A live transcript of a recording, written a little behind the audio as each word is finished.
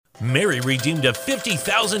Mary redeemed a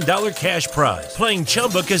 $50,000 cash prize playing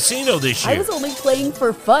Chumba Casino this year. I was only playing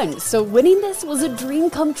for fun, so winning this was a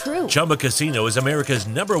dream come true. Chumba Casino is America's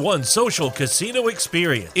 #1 social casino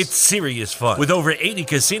experience. It's serious fun. With over 80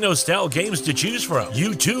 casino-style games to choose from,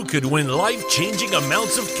 you too could win life-changing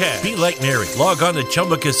amounts of cash. Be like Mary. Log on to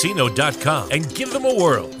ChumbaCasino.com and give them a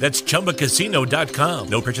whirl. That's ChumbaCasino.com.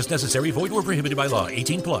 No purchase necessary. Void where prohibited by law.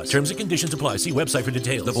 18 plus. Terms and conditions apply. See website for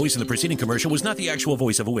details. The voice in the preceding commercial was not the actual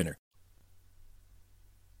voice of a winner.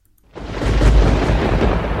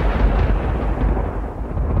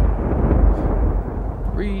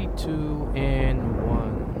 3, 2, and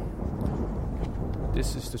 1.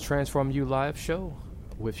 This is the Transform You Live show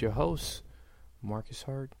with your host, Marcus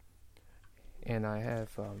Hart. And I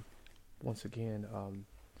have, once again,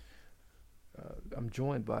 I'm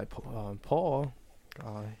joined by Paul.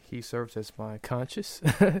 He serves as my conscience,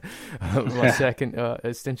 my second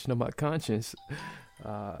extension of my conscience.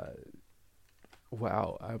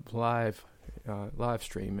 Wow, I'm live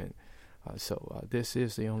streaming. So this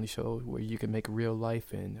is the only show where you can make real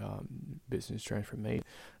life and business transformation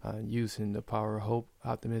using the power of hope,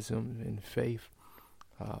 optimism, and faith.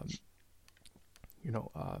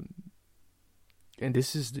 And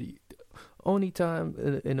this is the only time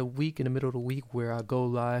in a week, in the middle of the week, where I go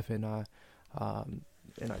live and I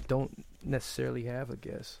don't necessarily have a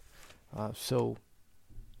guest. I'm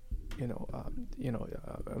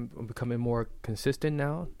becoming more consistent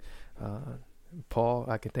now. Paul,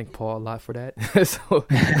 I can thank Paul a lot for that. So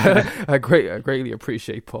I greatly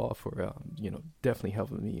appreciate Paul for definitely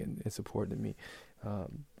helping me and supporting me,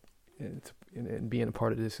 and being a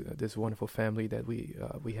part of this wonderful family that we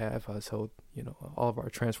have. So all of our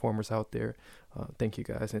transformers out there, thank you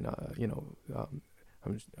guys, and I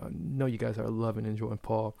know you guys are loving and enjoying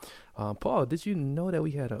Paul. Paul, did you know that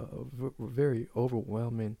we had a very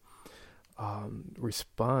overwhelming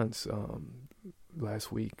response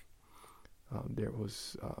last week? There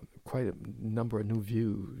was quite a number of new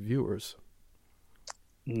viewers.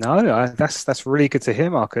 No, that's really good to hear,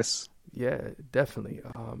 Marcus. Yeah, definitely.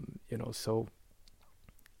 So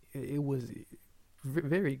it was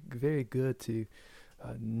very, very good to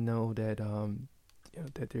know that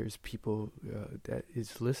that there's people that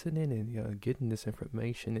is listening and getting this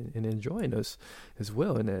information and enjoying us as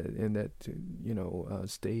well, and that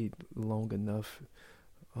stayed long enough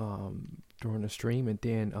during the stream, and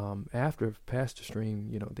then after past the stream,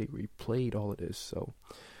 they replayed all of this. So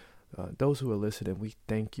those who are listening, we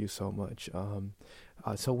thank you so much.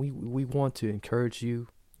 So we want to encourage you,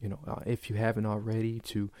 if you haven't already,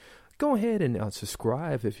 to go ahead and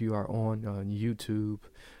subscribe if you are on YouTube.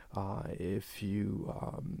 If you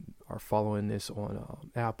are following this on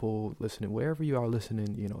Apple, listening wherever you are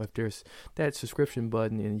listening, if there's that subscription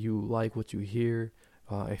button and you like what you hear.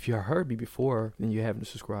 If you heard me before and you haven't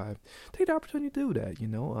subscribed, take the opportunity to do that.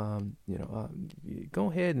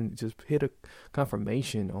 Go ahead and just hit a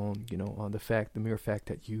confirmation on the mere fact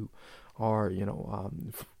that you are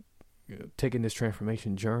taking this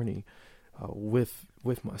transformation journey with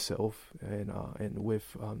myself and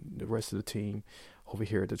with the rest of the team over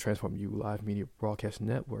here at the Transform You Live Media Broadcast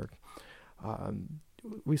Network.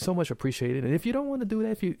 We so much appreciate it. And if you don't want to do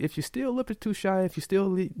that, if you're still a little bit too shy, if you still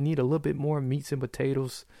need a little bit more meats and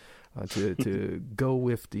potatoes to go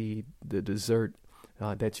with the dessert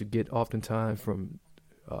that you get oftentimes from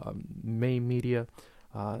main media,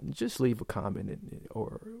 just leave a comment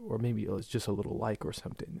or maybe it's just a little like or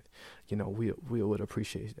something. We would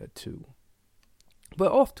appreciate that too.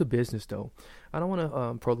 But off to business, though. I don't want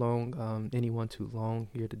to prolong anyone too long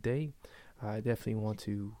here today. I definitely want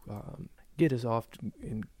to get us off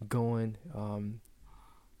and going,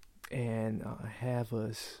 and have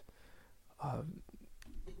us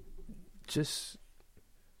just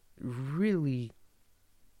really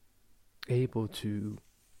able to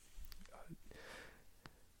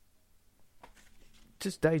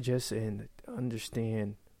just digest and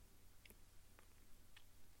understand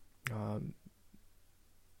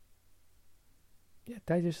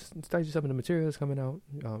digest some of the material that's coming out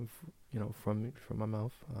from my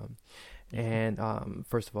mouth, and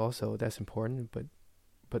first of all, so that's important, but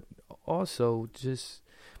also just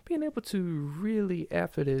being able to really,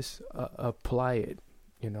 after this, apply it.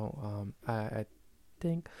 I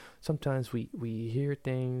think sometimes we hear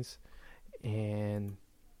things and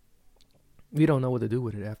we don't know what to do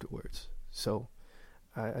with it afterwards. So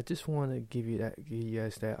I just want to give you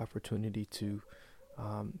guys that opportunity to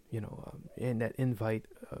and that invite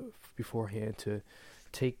beforehand to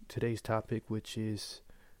take today's topic, which is,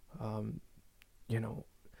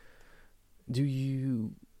 do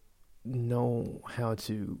you know how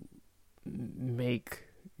to make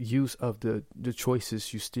use of the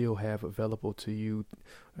choices you still have available to you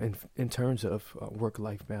in terms of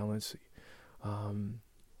work-life balance. And,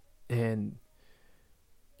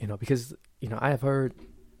 because, I have heard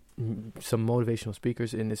some motivational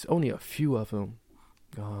speakers, and it's only a few of them.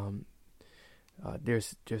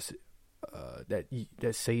 There's just that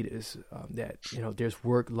say this, that, there's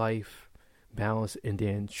work-life balance and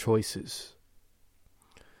then choices.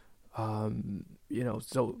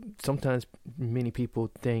 So sometimes many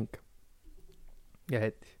people think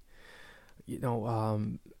that,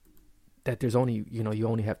 that there's only, you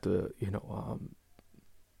only have to,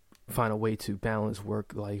 find a way to balance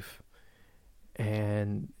work life,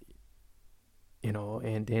 and,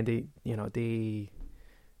 and then they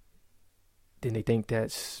think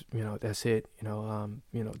that's it,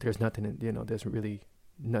 there's nothing, there's really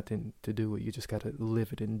nothing to do with. You just got to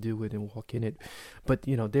live it and do it and walk in it. But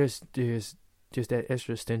there's just that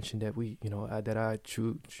extra extension that we that I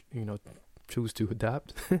choose to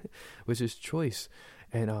adopt, which is choice.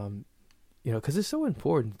 And because it's so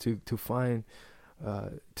important to find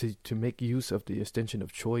to make use of the extension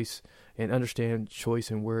of choice and understand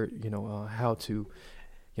choice, and where how to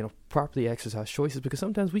properly exercise choices, because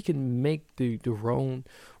sometimes we can make the wrong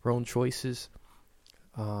choices,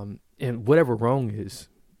 and whatever wrong is,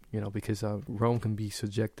 because wrong can be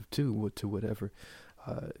subjective too, to whatever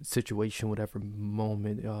situation, whatever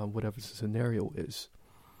moment, whatever the scenario is.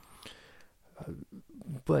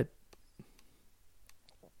 But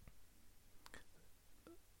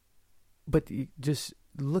just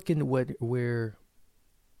look into where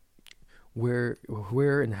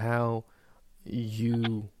and how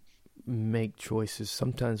you make choices.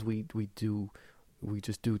 Sometimes we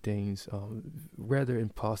just do things rather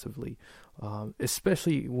impulsively,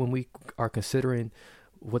 especially when we are considering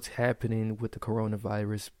what's happening with the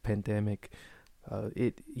coronavirus pandemic.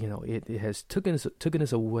 It has taken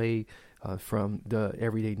us away from the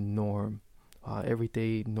everyday norm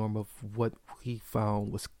of what we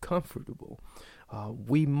found was comfortable.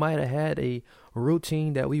 We might have had a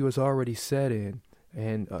routine that we was already set in,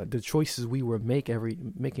 and the choices we were making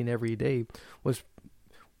every day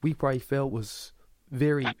we probably felt was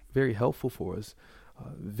very, very helpful for us,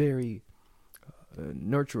 very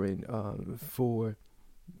nurturing for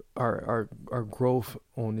our growth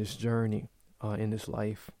on this journey in this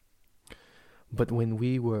life. But when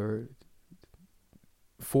we were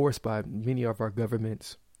forced by many of our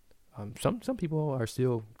governments, some people are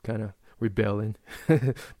still kind of rebelling,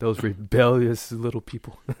 those rebellious little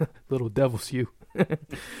people, little devils, you.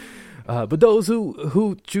 But those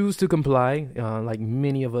who choose to comply, like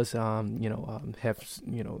many of us, have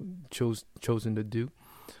chosen to do,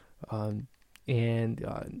 and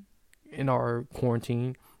in our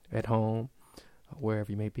quarantine at home,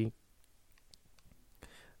 wherever you may be,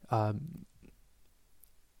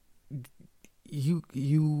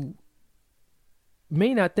 you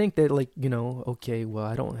may not think that, okay, well,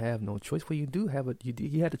 I don't have no choice. Well, you do have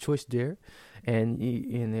you had a choice there, and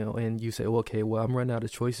you say, okay, well, I'm running out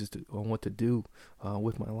of choices on what to do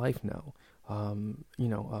with my life now.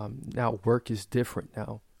 Now work is different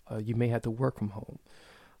now. You may have to work from home,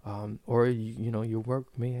 or your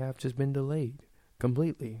work may have just been delayed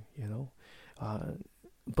completely.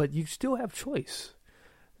 But you still have choice,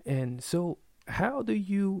 and so how do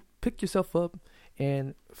you pick yourself up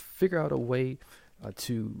and figure out a way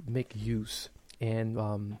to make use? And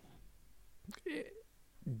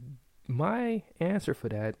my answer for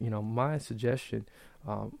that, my suggestion,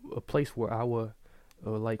 a place where I would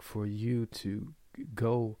like for you to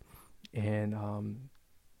go, and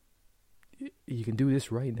you can do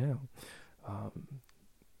this right now,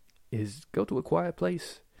 is go to a quiet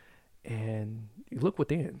place and look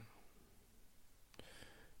within.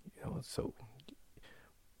 So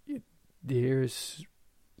there's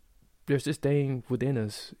this thing within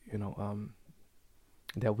us,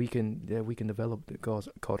 that we can develop that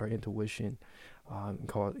called our intuition,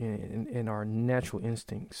 called in our natural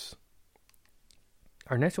instincts.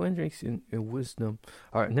 Our natural instincts and wisdom,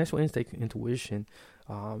 our natural instinct and intuition,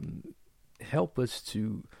 help us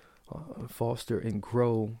to foster and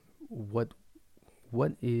grow what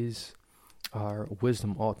is our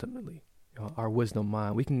wisdom ultimately. Our wisdom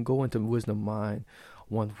mind. We can go into wisdom mind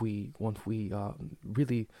once we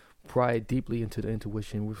really pry deeply into the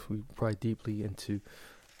intuition. If we pry deeply into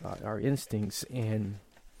our instincts, and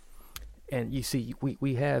you see,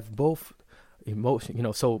 we have both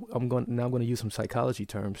emotion. So I'm going to use some psychology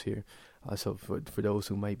terms here. So for those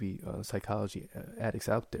who might be psychology addicts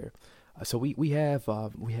out there, so we have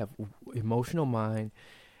emotional mind,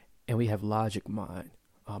 and we have logic mind.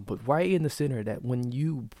 But right in the center, that when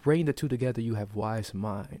you bring the two together, you have wise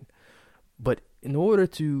mind. But in order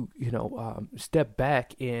to, step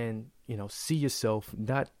back and, see yourself,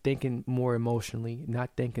 not thinking more emotionally, not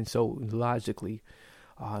thinking so logically,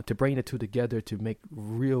 to bring the two together to make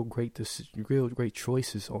real great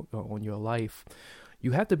choices on your life,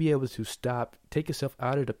 you have to be able to stop, take yourself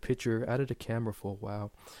out of the picture, out of the camera for a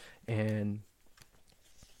while, and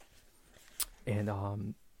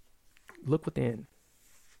look within.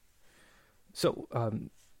 So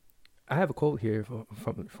I have a quote here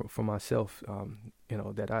from myself,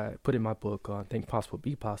 that I put in my book, Think Possible,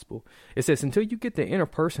 Be Possible. It says, until you get the inner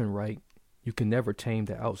person right, you can never tame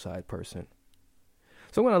the outside person.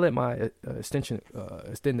 So I'm going to let my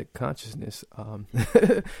extended consciousness,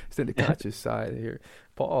 extended conscious side here,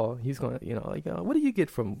 Paul, he's going to, what do you get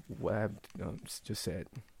from what I've just said?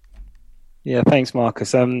 Yeah, thanks,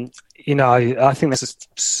 Marcus. I think there's just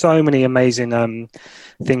so many amazing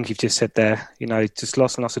things you've just said there. Just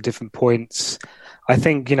lots and lots of different points. I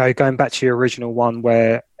think, going back to your original one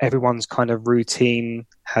where everyone's kind of routine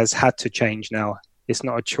has had to change now. It's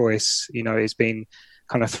not a choice. It's been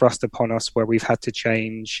kind of thrust upon us where we've had to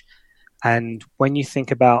change. And when you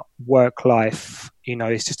think about work life,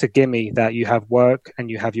 it's just a gimme that you have work and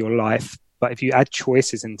you have your life. But if you add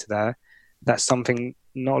choices into that, that's something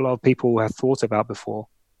not a lot of people have thought about before.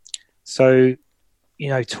 So,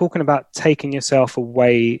 talking about taking yourself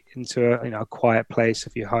away into a quiet place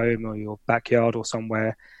of your home or your backyard or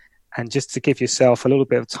somewhere, and just to give yourself a little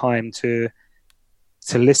bit of time to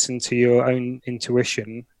listen to your own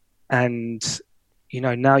intuition. And,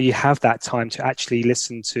 now you have that time to actually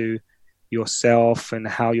listen to yourself and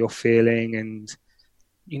how you're feeling and,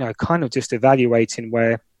 kind of just evaluating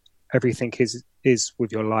where everything is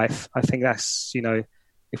with your life. I think that's,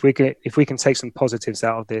 if we can take some positives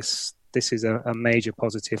out of this is a major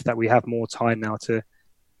positive, that we have more time now to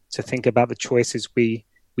think about the choices we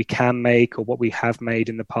can make or what we have made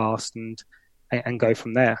in the past and go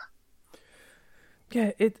from there.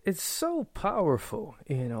 Yeah, it's so powerful.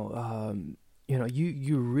 You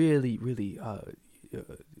really, really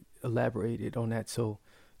elaborated on that so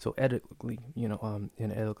eloquently, in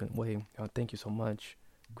an elegant way. Thank you so much.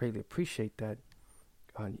 Greatly appreciate that.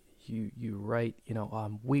 You right.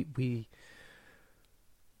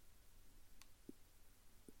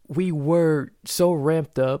 We were so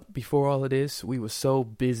ramped up before all of this. We were so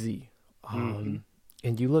busy. And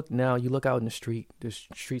you look out in the street. The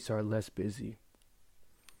streets are less busy.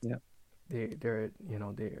 Yeah, they're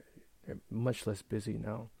much less busy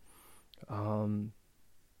now.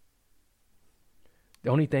 The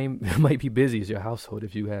only thing that might be busy is your household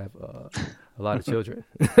if you have a lot of children.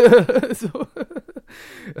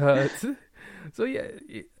 So yeah.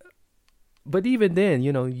 But even then,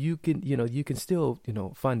 you can still,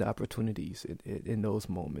 find the opportunities in those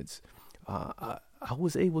moments. I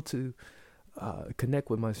was able to connect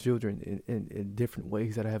with my children in different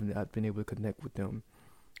ways that I haven't not been able to connect with them.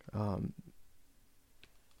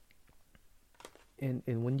 And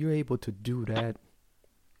when you're able to do that,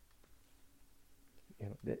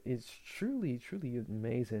 it's truly, truly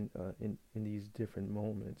amazing in these different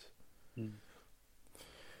moments.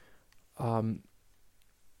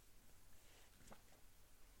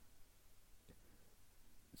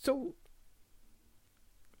 So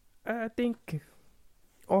I think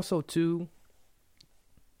also too,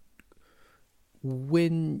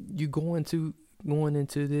 when you going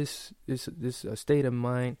into this state of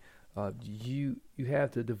mind, you have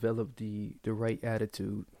to develop the right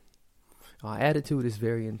attitude. Attitude is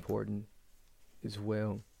very important as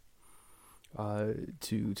well,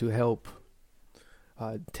 to help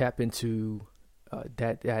tap into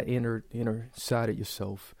that inner side of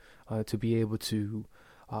yourself, to be able to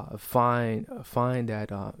find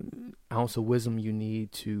that ounce of wisdom you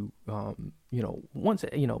need to once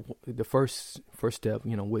the first step,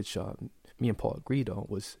 which me and Paul agreed on,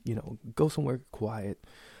 was go somewhere quiet,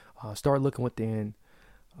 start looking within,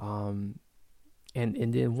 and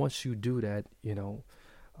then once you do that,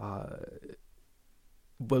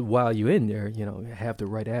 but while you're in there, have the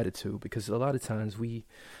right attitude, because a lot of times we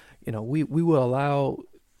will allow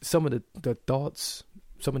some of the thoughts,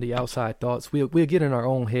 some of the outside thoughts, we'll get in our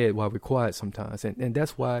own head while we're quiet sometimes. And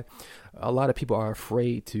that's why a lot of people are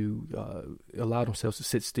afraid to allow themselves to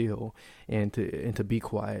sit still and to be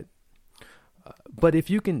quiet. But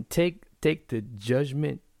if you can take the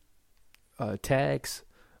judgment tags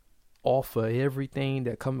off of everything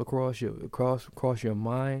that come across your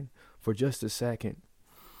mind for just a second,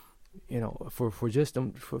 for just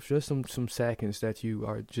some seconds that you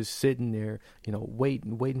are just sitting there,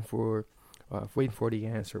 waiting for the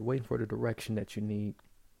answer, waiting for the direction that you need,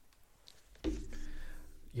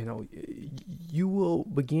 you will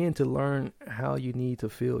begin to learn how you need to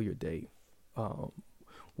feel your day.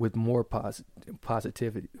 with more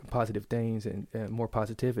positive things and more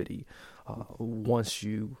positivity. Once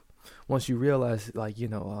you realize, like,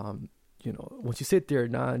 once you sit there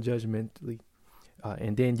non-judgmentally,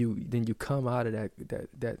 and then you come out of that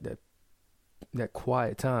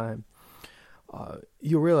quiet time,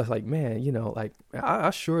 you realize, like, man, like, I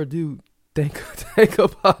sure do think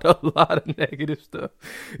about a lot of negative stuff.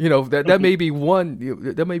 That may be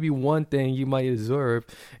one thing you might observe,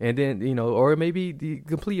 and then or it may be the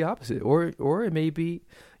complete opposite, or it may be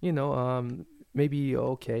maybe,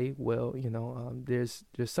 okay, well, there's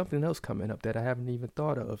something else coming up that I haven't even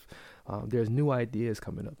thought of. There's new ideas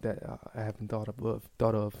coming up that I haven't thought of,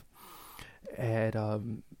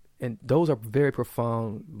 and those are very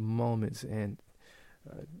profound moments, and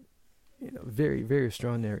very, very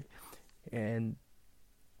extraordinary. And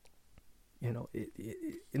and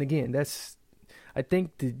again, that's, I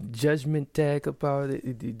think, the judgment tag about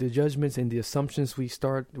it, the judgments and the assumptions we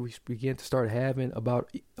begin to start having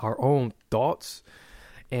about our own thoughts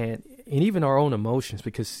and even our own emotions,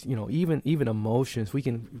 because even emotions, we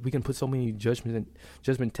can put so many judgment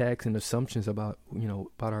tags and assumptions about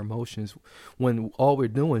about our emotions, when all we're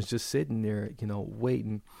doing is just sitting there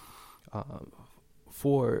waiting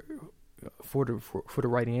for the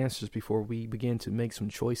right answers before we begin to make some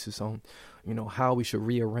choices on how we should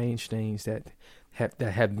rearrange things that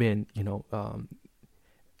have been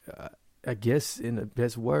I guess, in the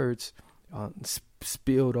best words,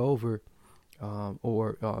 spilled over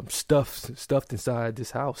or stuffed inside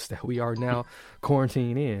this house that we are now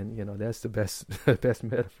quarantined in. That's the best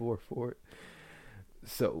metaphor for it.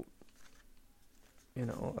 So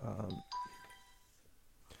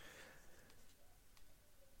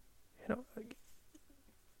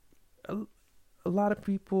a lot of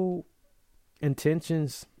people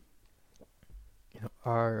intentions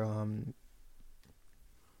are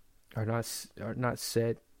not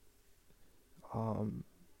set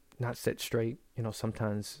straight.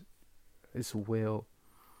 Sometimes it's well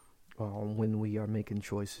when we are making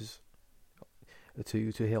choices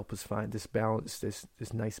to help us find this balance, this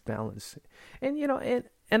nice balance. And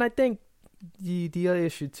and I think the other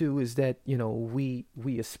issue too is that we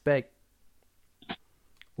expect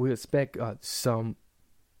some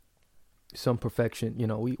perfection.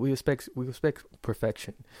 We expect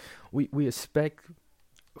perfection. We expect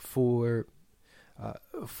for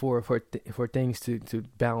things to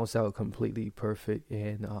balance out completely perfect,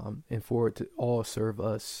 and for it to all serve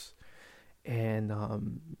us. And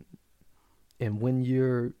when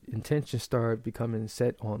your intentions start becoming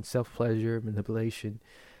set on self-pleasure, manipulation,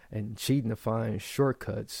 and cheating to find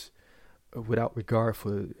shortcuts without regard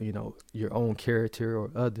for your own character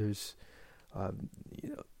or others,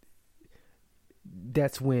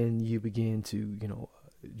 that's when you begin to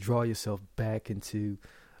draw yourself back into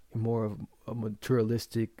more of a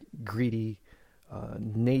materialistic, greedy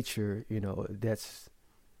nature, that's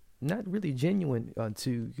not really genuine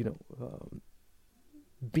to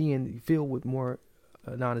being filled with more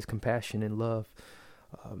honest compassion and love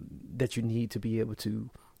that you need to be able to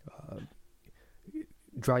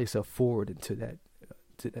draw yourself forward into that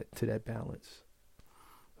balance.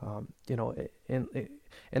 And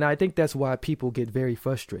I think that's why people get very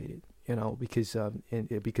frustrated, because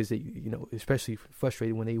they, especially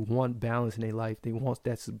frustrated when they want balance in their life. They want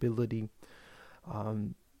that stability,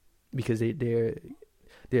 because they're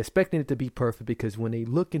expecting it to be perfect. Because when they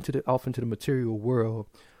look into the material world,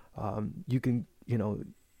 you can, you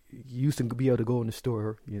used to be able to go in the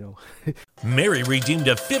store, Mary redeemed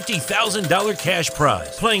a $50,000 cash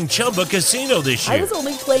prize playing Chumba Casino this year. I was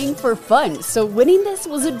only playing for fun, so winning this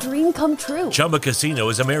was a dream come true. Chumba Casino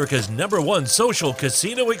is America's #1 social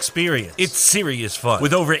casino experience. It's serious fun.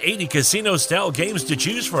 With over 80 casino-style games to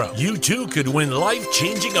choose from, you too could win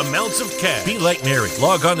life-changing amounts of cash. Be like Mary.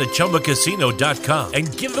 Log on to ChumbaCasino.com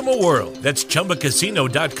and give them a whirl. That's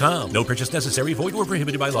ChumbaCasino.com. No purchase necessary. Void where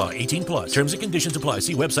prohibited by law. 18+. Terms and conditions apply.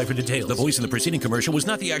 See website for details. The voice in the preceding commercial was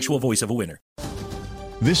not the actual voice of a winner.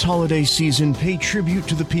 This holiday season, pay tribute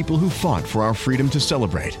to the people who fought for our freedom to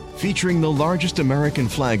celebrate. Featuring the largest American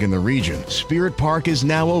flag in the region, Spirit Park is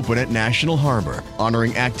now open at National Harbor,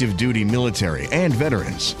 honoring active duty military and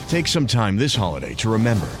veterans. Take some time this holiday to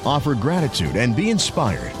remember, offer gratitude, and be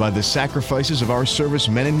inspired by the sacrifices of our service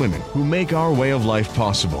men and women who make our way of life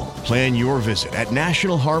possible. Plan your visit at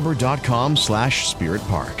nationalharbor.com/Spirit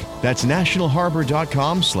Park. That's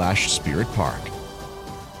nationalharbor.com/Spirit Park.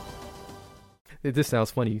 This sounds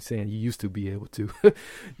funny saying you used to be able to.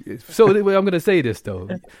 So I'm going to say this, though.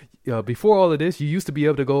 Before all of this, you used to be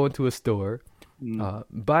able to go into a store,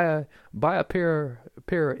 buy a pair of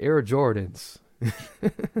Air Jordans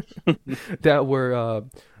that were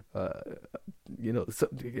So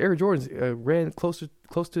Air Jordans ran close to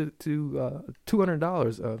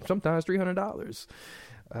 $200, sometimes $300,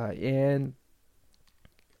 and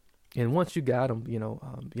once you got them,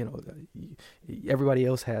 everybody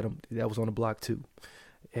else had them. That was on the block too,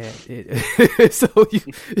 and so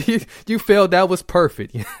you felt that was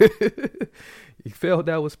perfect. You felt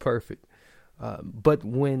that was perfect, but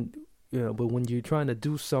when you're trying to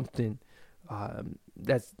do something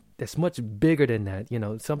that's much bigger than that,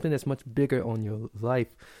 something that's much bigger on your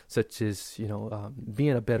life, such as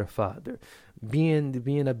being a better father,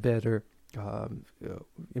 being a better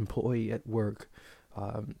employee at work,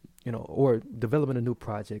 or developing a new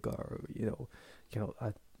project, or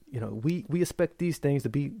we expect these things to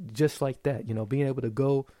be just like that. Being able to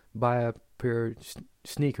go buy a pair of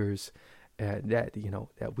sneakers, that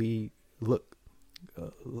we look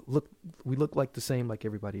like the same like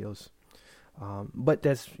everybody else. But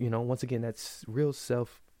that's, once again, that's real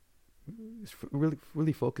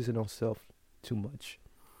really focusing on self too much.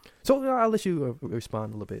 So I'll let you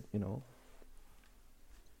respond a little bit,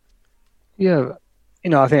 Yeah,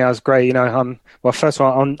 I think that was great. Well, first of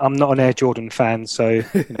all, I'm not an Air Jordan fan, so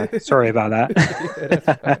sorry about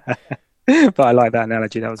that. But I like that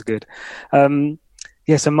analogy. That was good.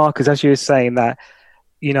 So Marcus, as you were saying that,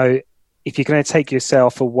 if you're going to take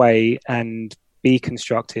yourself away and be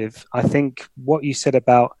constructive, I think what you said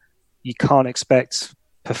about you can't expect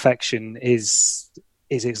perfection is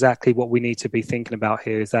exactly what we need to be thinking about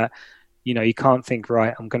here. Is that you can't think,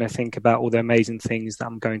 right, I'm going to think about all the amazing things that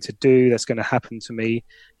I'm going to do, that's going to happen to me.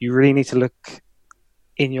 You really need to look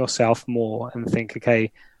in yourself more and think,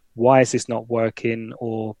 okay, why is this not working?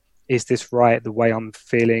 Or is this right, the way I'm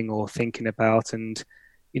feeling or thinking about? And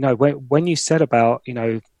when you said about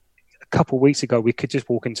a couple of weeks ago, we could just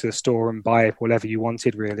walk into the store and buy whatever you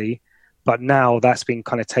wanted, really. But now that's been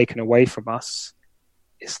kind of taken away from us.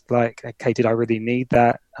 It's like, okay, did I really need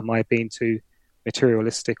that? Am I being too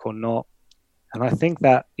materialistic or not? And I think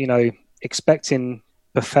that, expecting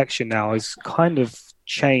perfection now has kind of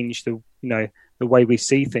changed the way we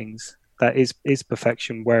see things. That is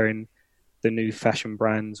perfection wearing the new fashion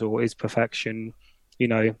brands, or is perfection,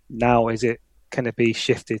 now can it be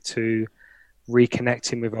shifted to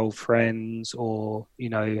reconnecting with old friends, or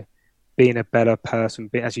being a better person,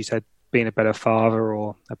 as you said, being a better father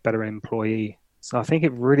or a better employee. So I think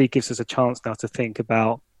it really gives us a chance now to think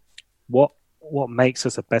about what makes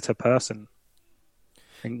us a better person,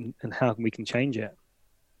 and how we can change it.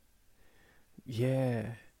 Yeah,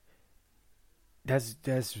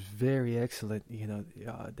 that's very excellent.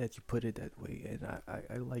 That you put it that way, and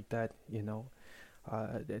I like that.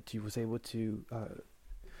 That you was able to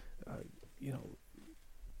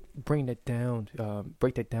break that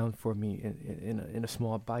down for me in a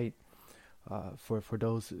small bite, for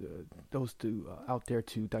those out there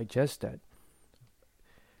to digest that.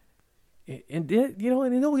 And then,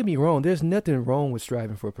 and don't get me wrong, there's nothing wrong with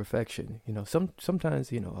striving for perfection.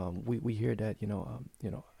 Sometimes we hear that,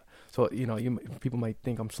 so people might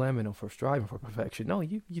think I'm slamming them for striving for perfection. No,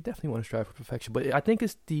 you definitely want to strive for perfection, but I think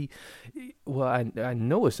it's I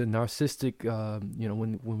know it's a narcissistic,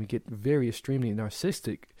 when we get very extremely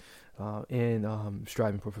narcissistic in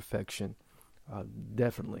striving for perfection,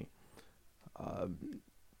 definitely.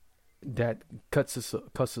 That cuts us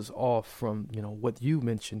off from what you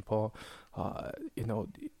mentioned, Paul.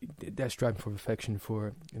 That striving for perfection,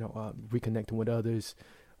 for reconnecting with others,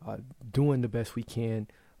 doing the best we can,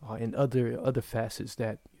 and other facets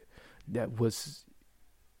that was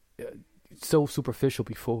so superficial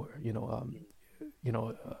before.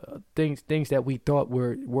 Things that we thought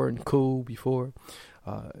weren't cool before,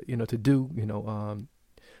 to do.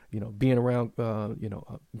 Being around,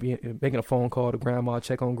 making a phone call to grandma,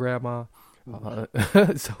 check on grandma.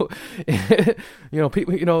 So,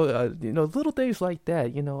 people, little things like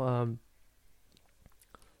that,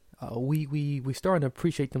 we starting to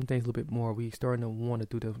appreciate them things a little bit more. We starting to want to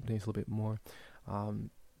do them things a little bit more. And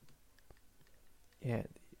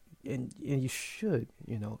you should,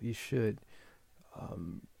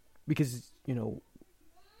 because,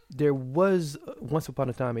 there was once upon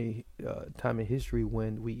a time in history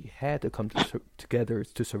when we had to come together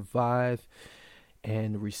to survive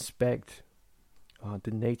and respect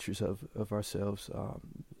the natures of ourselves,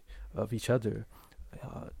 of each other,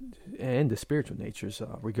 and the spiritual natures,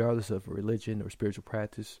 regardless of religion or spiritual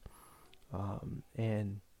practice.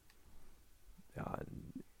 And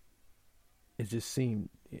it just seemed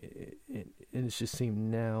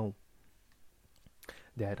now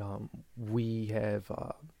that we have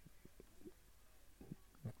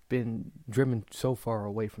been driven so far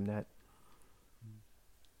away from that.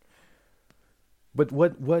 But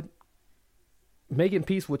what making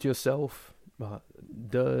peace with yourself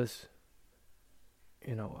does,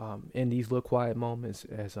 in these little quiet moments,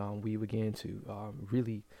 as we begin to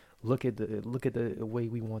really look at the way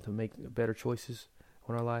we want to make better choices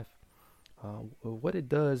in our life. What it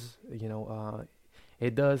does,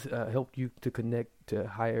 it does help you to connect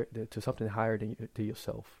to something higher than to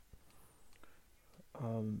yourself.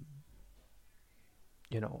 And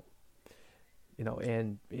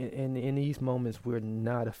in these moments, we're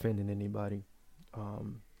not offending anybody.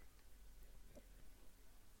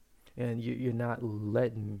 And you're not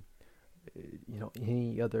letting,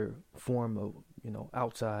 any other form of,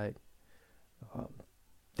 outside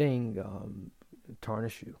thing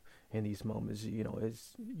tarnish you in these moments.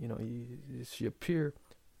 It's your pure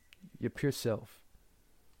self.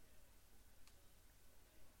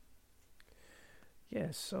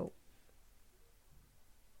 Yeah, so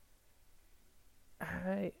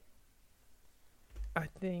I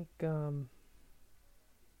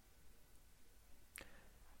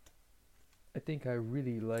think I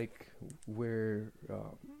really like where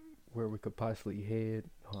we could possibly head,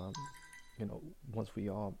 once we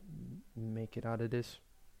all make it out of this.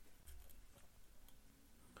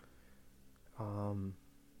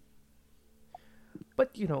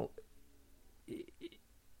 But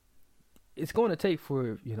it's going to take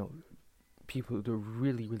for people to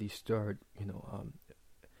really start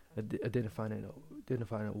identifying a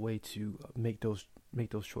way to make those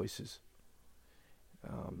choices,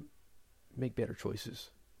 make better choices,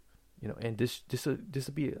 and this will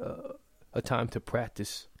be a time to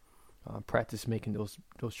practice making those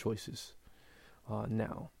choices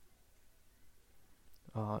now,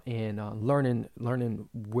 and learning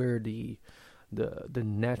where the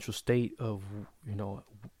natural state of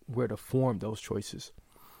where to form those choices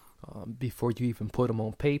before you even put them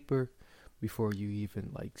on paper, before you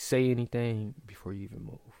even say anything, before you even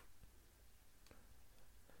move.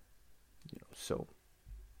 So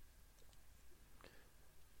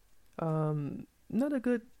another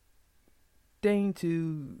good thing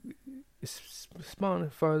to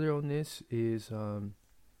expound further on this is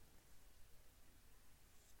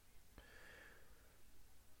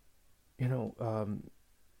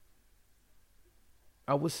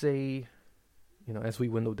I would say, as we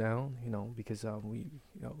window down, because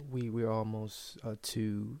we're almost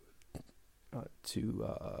to the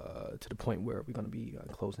point where we're going to be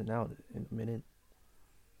closing out in a minute.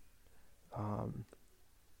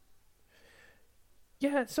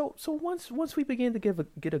 Yeah. So once we begin to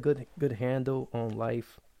get a good handle on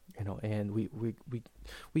life, and we're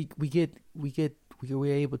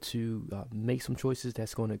able to make some choices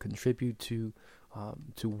that's going to contribute to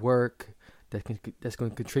work, that's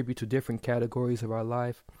going to contribute to different categories of our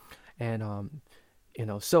life, and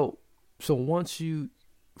so once you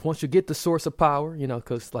get the source of power,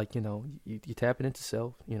 because you tapping into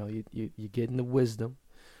self, you're getting the wisdom.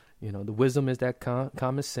 The wisdom is that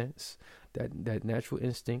common sense, that natural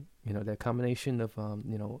instinct, that combination of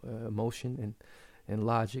emotion and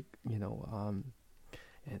logic,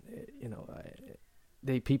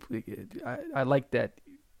 I like that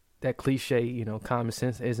cliche, common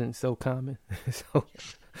sense isn't so common. So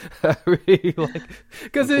I really like,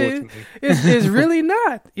 because it's really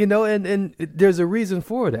not, and there's a reason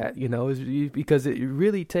for that, because it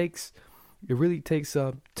really takes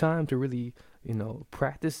time to really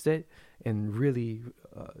practice it and really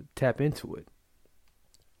tap into it.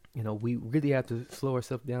 We really have to slow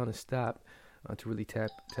ourselves down and stop to really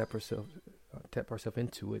tap ourselves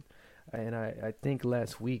into it. And I think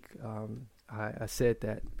last week I said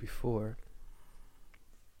that before.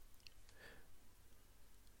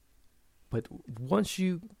 But once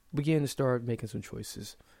you begin to start making some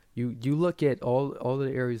choices, you look at all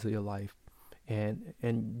the areas of your life, and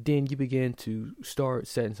then you begin to start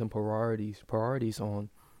setting some priorities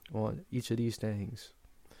on each of these things.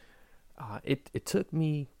 It took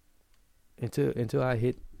me until I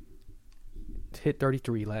hit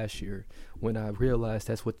 33 last year when I realized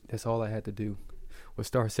that's all I had to do was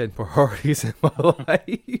start setting priorities in my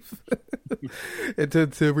life and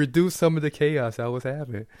to reduce some of the chaos I was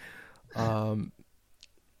having. And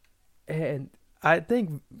I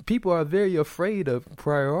think people are very afraid of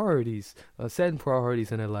priorities, setting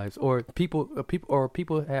priorities in their lives, or people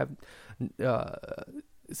have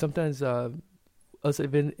sometimes us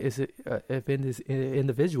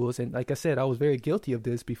individuals, and like I said, I was very guilty of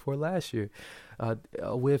this before last year,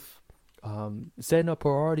 with setting a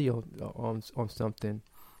priority on something.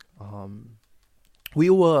 We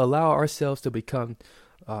will allow ourselves to become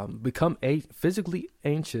physically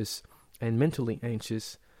anxious and mentally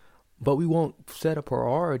anxious, but we won't set a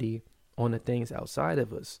priority on the things outside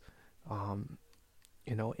of us.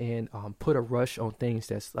 and put a rush on things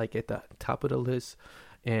that's like at the top of the list,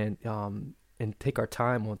 and take our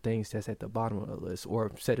time on things that's at the bottom of the list,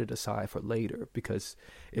 or set it aside for later, because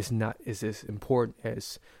it's not as important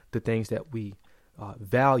as the things that we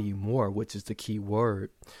value more, which is the key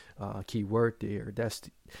word there.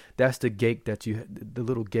 That's the gate that the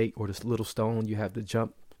little gate, or this little stone you have to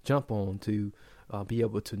jump on to be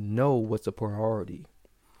able to know what's a priority.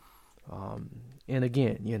 And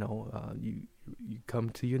again, you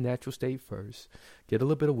come to your natural state first, get a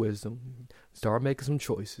little bit of wisdom, start making some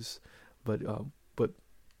choices, but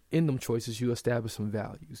in them choices you establish some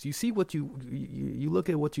values. You see what you look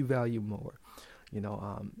at what you value more.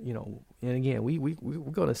 And again, we're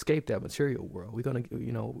going to escape that material world. We're going to,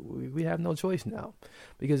 we have no choice now,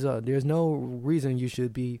 because there's no reason you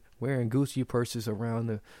should be wearing Gucci purses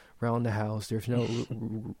around the house. There's no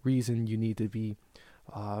reason you need to be,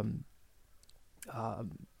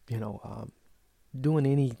 doing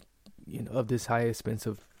any, of this high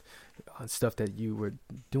expensive stuff that you were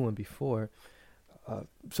doing before.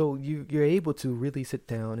 So you're able to really sit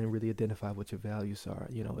down and really identify what your values are.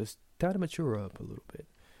 It's time to mature up a little bit.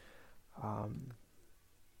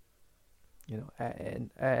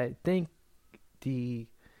 And I think the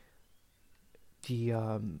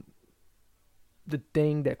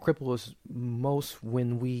thing that cripples us most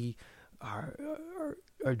when we are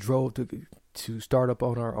drove to start up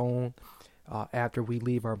on our own after we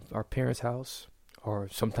leave our parents' house, or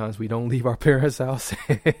sometimes we don't leave our parents' house,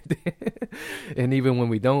 and even when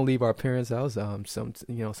we don't leave our parents' house,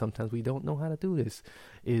 sometimes we don't know how to do this,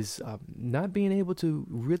 is not being able to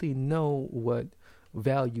really know what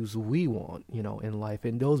values we want, in life,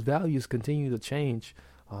 and those values continue to change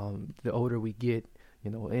the older we get,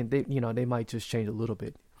 and they might just change a little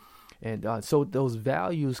bit, and so those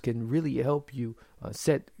values can really help you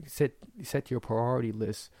set your priority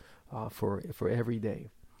list for every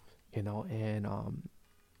day. And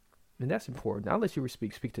that's important. I'll let you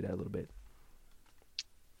speak to that a little bit.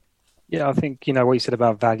 Yeah, I think, what you said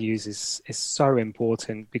about values is so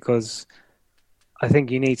important, because I think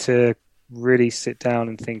you need to really sit down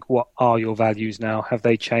and think, what are your values now? Have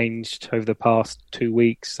they changed over the past 2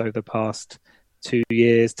 weeks, over the past 2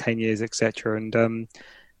 years, 10 years, etc.? And,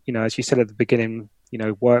 as you said at the beginning,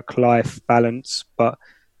 work-life balance, but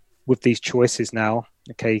with these choices now,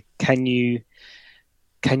 okay, can you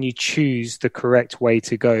choose the correct way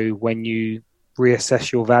to go when you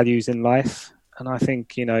reassess your values in life? And I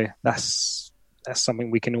think, that's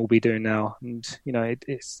something we can all be doing now. And,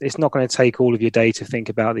 it's not going to take all of your day to think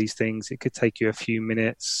about these things. It could take you a few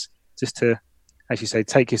minutes just to, as you say,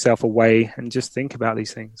 take yourself away and just think about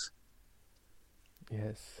these things.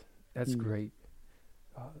 Yes, that's great.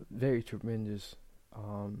 Very tremendous.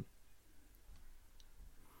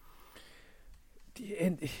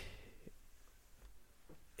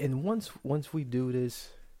 And once we do this,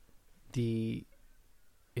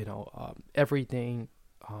 everything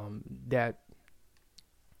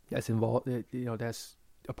that's involved, that's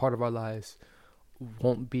a part of our lives,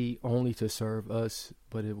 won't be only to serve us,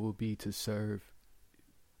 but it will be to serve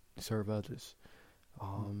others.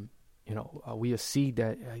 We see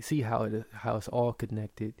that. I see how it's all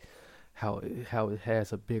connected, how it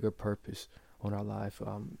has a bigger purpose on our life.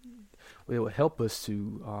 It will help us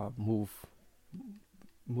to move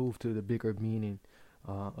to the bigger meaning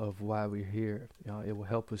of why we're here. It will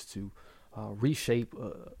help us to reshape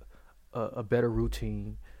a better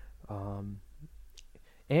routine,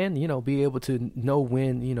 and be able to know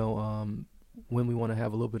when we want to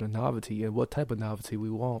have a little bit of novelty and what type of novelty we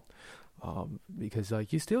want, because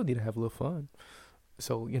you still need to have a little fun.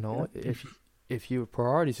 So if your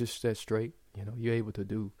priorities are set straight, you're able to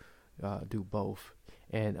do both,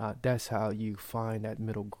 and that's how you find that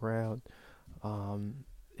middle ground.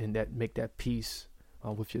 And that make that peace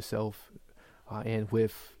with yourself and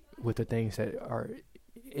with the things that are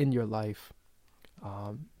in your life,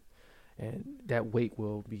 and that weight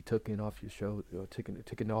will be taken off your shoulder, or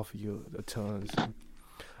taken off of your tongues.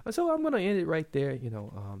 And so I'm gonna end it right there.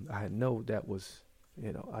 I know that was,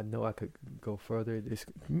 I know I could go further. It's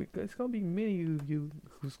gonna be many of you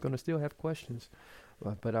who's gonna still have questions,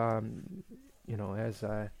 but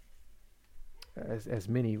as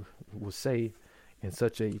many will say, in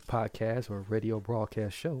such a podcast or radio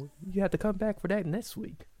broadcast show, you have to come back for that next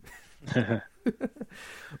week.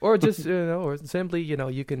 Or just, or simply,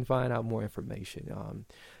 you can find out more information.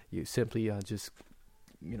 You simply just,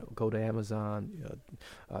 go to Amazon,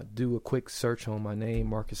 do a quick search on my name,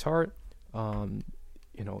 Marcus Hart.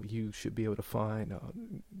 you should be able to find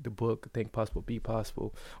the book Think Possible, Be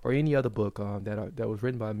Possible, or any other book that was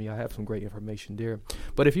written by me. I have some great information there.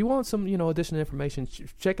 But if you want some additional information,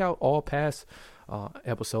 check out all past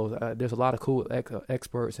episodes. There's a lot of cool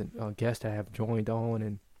experts and guests that have joined on,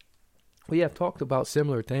 and we have talked about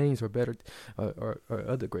similar things or better or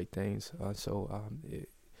other great things. It's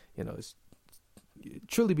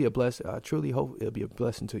truly be a blessing. I truly hope it'll be a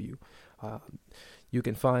blessing to you. You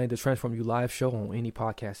can find the Transform You Live show on any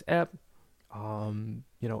podcast app,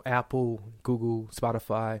 Apple, Google,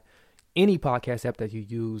 Spotify, any podcast app that you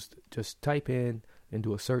use. Just type in and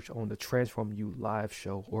do a search on the Transform You Live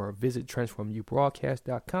show, or visit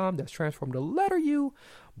transformubroadcast.com. That's transform the letter U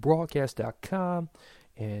broadcast.com,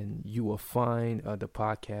 and you will find the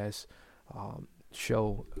podcast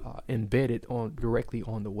show embedded directly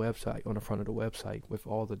on the website, on the front of the website, with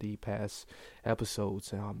all of the past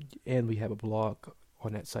episodes, and we have a blog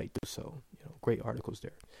on that site too, so great articles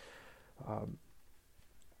there. I'm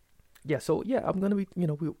gonna be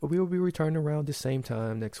we will be returning around the same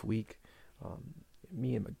time next week.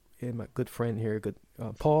 Me and my good friend here,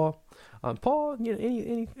 Paul. Paul,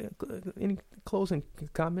 any closing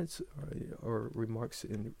comments or remarks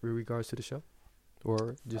in regards to the show?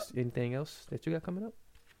 Or just anything else that you got coming up?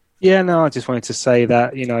 Yeah, no, I just wanted to say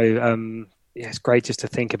that, it's great just to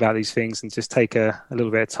think about these things and just take a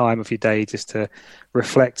little bit of time of your day just to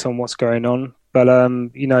reflect on what's going on. But,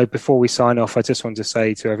 before we sign off, I just wanted to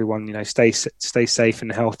say to everyone, stay safe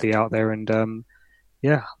and healthy out there. And,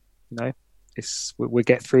 we'll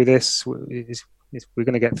get through this. We're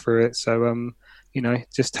going to get through it. So,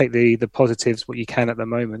 just take the positives, what you can at the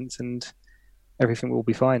moment, and everything will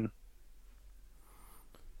be fine.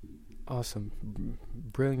 Awesome.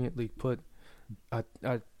 Brilliantly put. I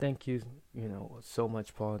thank you, so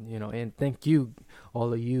much, Paul, and thank you,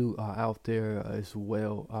 all of you out there as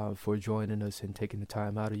well, for joining us and taking the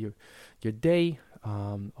time out of your day,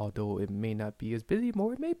 although it may not be as busy,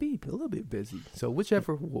 or it may be a little bit busy. So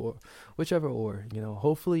whichever,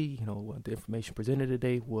 hopefully, the information presented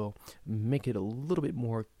today will make it a little bit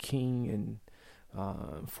more keen and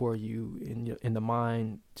for you in the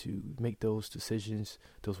mind to make those decisions,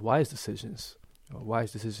 those wise decisions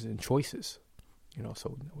and choices.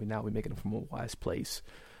 So we're making them from a wise place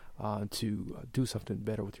to do something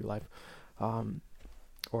better with your life,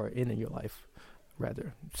 or in your life,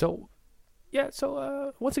 rather. So,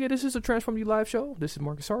 once again, this is a Transform You Live show. This is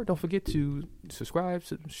Marcus Hart. Don't forget to subscribe,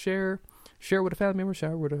 share with a family member,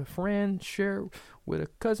 share with a friend, share with a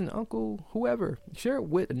cousin, uncle, whoever. Share it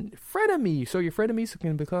with a frenemy, so your frenemies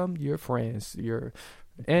can become your friends. Your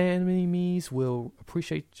enemies will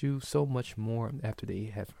appreciate you so much more after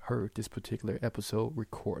they have heard this particular episode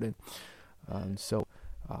recorded. Once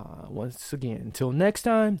again, until next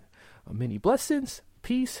time, many blessings,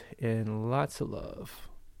 peace, and lots of love.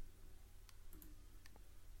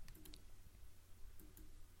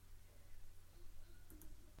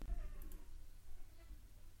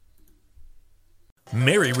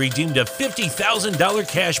 Mary redeemed a $50,000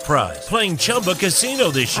 cash prize playing Chumba Casino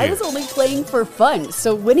this year. I was only playing for fun,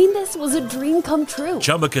 so winning this was a dream come true.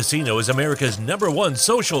 Chumba Casino is America's #1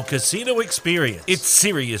 social casino experience. It's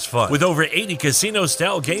serious fun. With over 80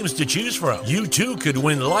 casino-style games to choose from, you too could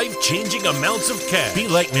win life-changing amounts of cash. Be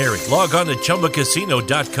like Mary. Log on to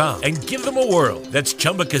ChumbaCasino.com and give them a whirl. That's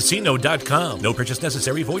ChumbaCasino.com. No purchase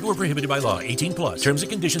necessary. Void where prohibited by law. 18+. Terms and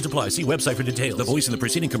conditions apply. See website for details. The voice in the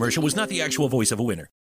preceding commercial was not the actual voice of a winner.